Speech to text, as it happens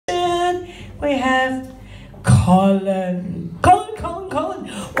we have Colin. Colin.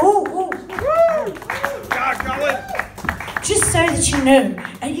 Oh. Yeah, Colin. Just so that you know,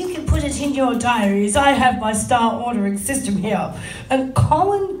 and you can put it in your diaries, I have my star ordering system here. And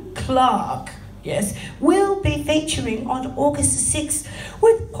Colin Clark, yes, will be featuring on August the 6th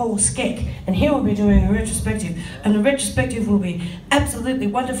with Paul Skeck. And he will be doing a retrospective. And the retrospective will be absolutely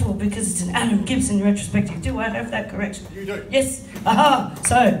wonderful because it's an Adam Gibson retrospective. Do I have that correct? You do. Yes. Aha.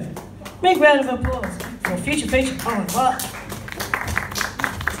 So, big round of applause for future feature Colin Clark.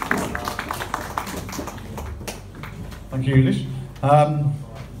 Thank you, Lish.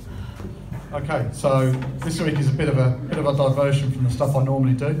 Okay, so this week is a bit of a diversion from the stuff I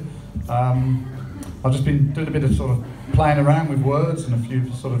normally do. I've just been doing a bit of sort of playing around with words and a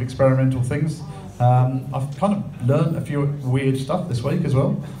few sort of experimental things. I've kind of learned a few weird stuff this week as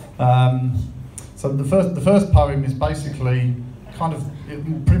well. So the first poem is basically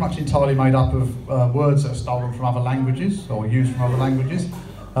pretty much entirely made up of words that are stolen from other languages or used from other languages.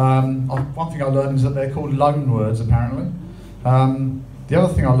 One thing I learned is that they're called loanwords, apparently. The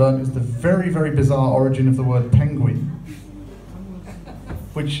other thing I learned is the very, very bizarre origin of the word penguin,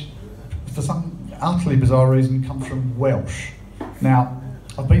 which, for some utterly bizarre reason, comes from Welsh. Now,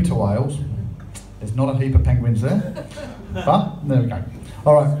 I've been to Wales. There's not a heap of penguins there, but there we go.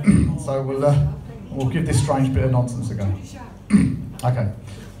 All right, so we'll give this strange bit of nonsense a go. Okay.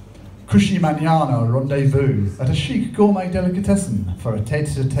 Cushy Manana rendezvous at a chic gourmet delicatessen for a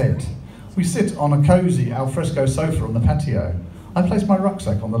tete-a-tete. We sit on a cosy alfresco sofa on the patio. I place my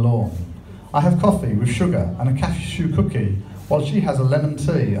rucksack on the lawn. I have coffee with sugar and a cashew cookie, while she has a lemon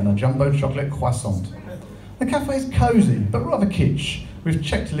tea and a jumbo chocolate croissant. The cafe's cosy, but rather kitsch, with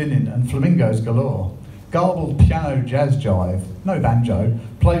checked linen and flamingos galore. Garbled piano jazz jive, no banjo,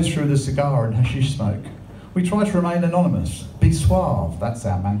 plays through the cigar and hashish smoke. We try to remain anonymous, be suave, that's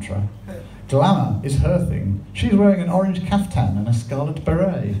our mantra. Glamour is her thing. She's wearing an orange caftan and a scarlet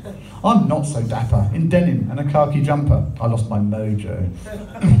beret. I'm not so dapper, in denim and a khaki jumper. I lost my mojo.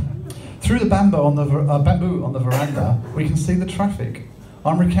 Through the bamboo on the veranda, we can see the traffic.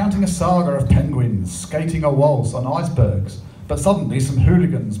 I'm recounting a saga of penguins skating a waltz on icebergs, but suddenly some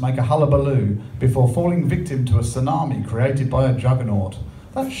hooligans make a hullabaloo before falling victim to a tsunami created by a juggernaut.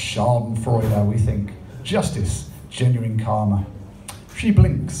 That's schadenfreude, we think. Justice, genuine karma. She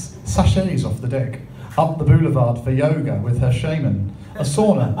blinks, sachets off the deck, up the boulevard for yoga with her shaman, a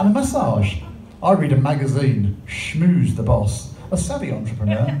sauna and a massage. I read a magazine, schmooze the boss, a savvy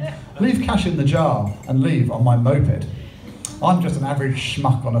entrepreneur, leave cash in the jar and leave on my moped. I'm just an average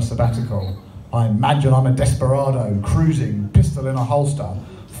schmuck on a sabbatical. I imagine I'm a desperado, cruising, pistol in a holster,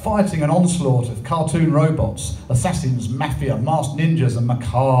 fighting an onslaught of cartoon robots, assassins, mafia, masked ninjas and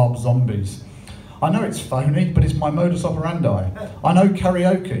macabre zombies. I know it's phony, but it's my modus operandi. I know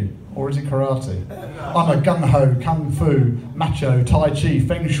karaoke, or is it karate? I'm a gung-ho, kung fu, macho, tai chi,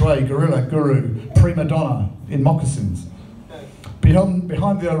 feng shui, gorilla, guru, prima donna in moccasins. Behind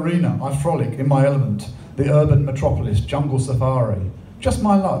the arena, I frolic in my element, the urban metropolis, jungle safari. Just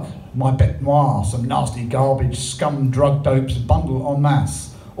my luck, my bête noire, some nasty garbage, scum, drug dopes, bundle en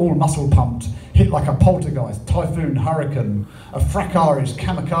masse, all muscle pumped, hit like a poltergeist, typhoon, hurricane, a fracaris,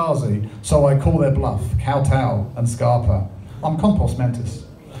 kamikaze, so I call their bluff, kowtow and scarpa. I'm compos mentis.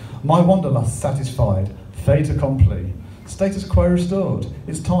 My wanderlust satisfied, fait accompli, status quo restored.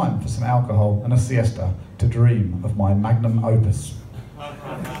 It's time for some alcohol and a siesta to dream of my magnum opus.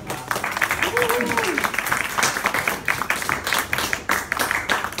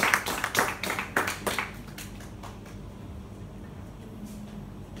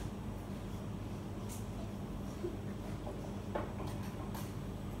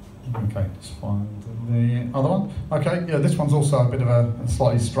 Okay, let's find the other one. Okay, yeah, this one's also a bit of a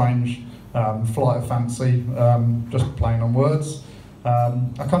slightly strange flight of fancy, just playing on words.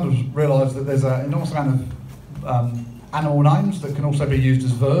 I kind of realised that there's an enormous amount of animal names that can also be used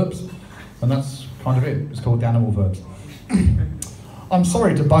as verbs, and that's kind of it. It's called the animal verbs. I'm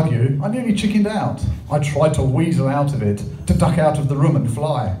sorry to bug you, I nearly chickened out. I tried to weasel out of it, to duck out of the room and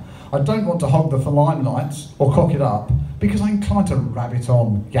fly. I don't want to hog the limelights or cock it up, because I'm inclined to rabbit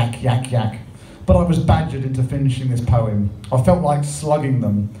on, yak, yak, yak. But I was badgered into finishing this poem. I felt like slugging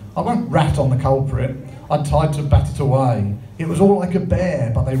them. I won't rat on the culprit. I tried to bat it away. It was all I could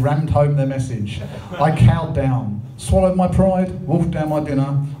bear, but they rammed home their message. I cowed down, swallowed my pride, wolfed down my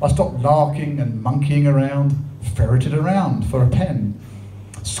dinner. I stopped larking and monkeying around, ferreted around for a pen,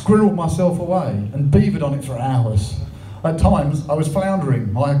 squirreled myself away and beavered on it for hours. At times, I was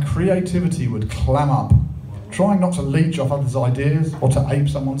floundering. My creativity would clam up, trying not to leech off others' ideas, or to ape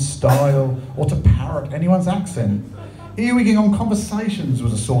someone's style, or to parrot anyone's accent. Earwigging on conversations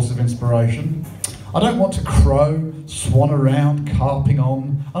was a source of inspiration. I don't want to crow, swan around, carping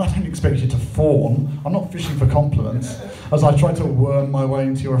on, and I don't expect you to fawn. I'm not fishing for compliments as I try to worm my way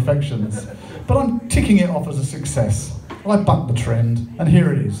into your affections. But I'm ticking it off as a success. I bucked the trend, and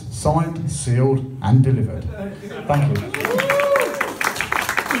here it is, signed, sealed, and delivered. Thank you.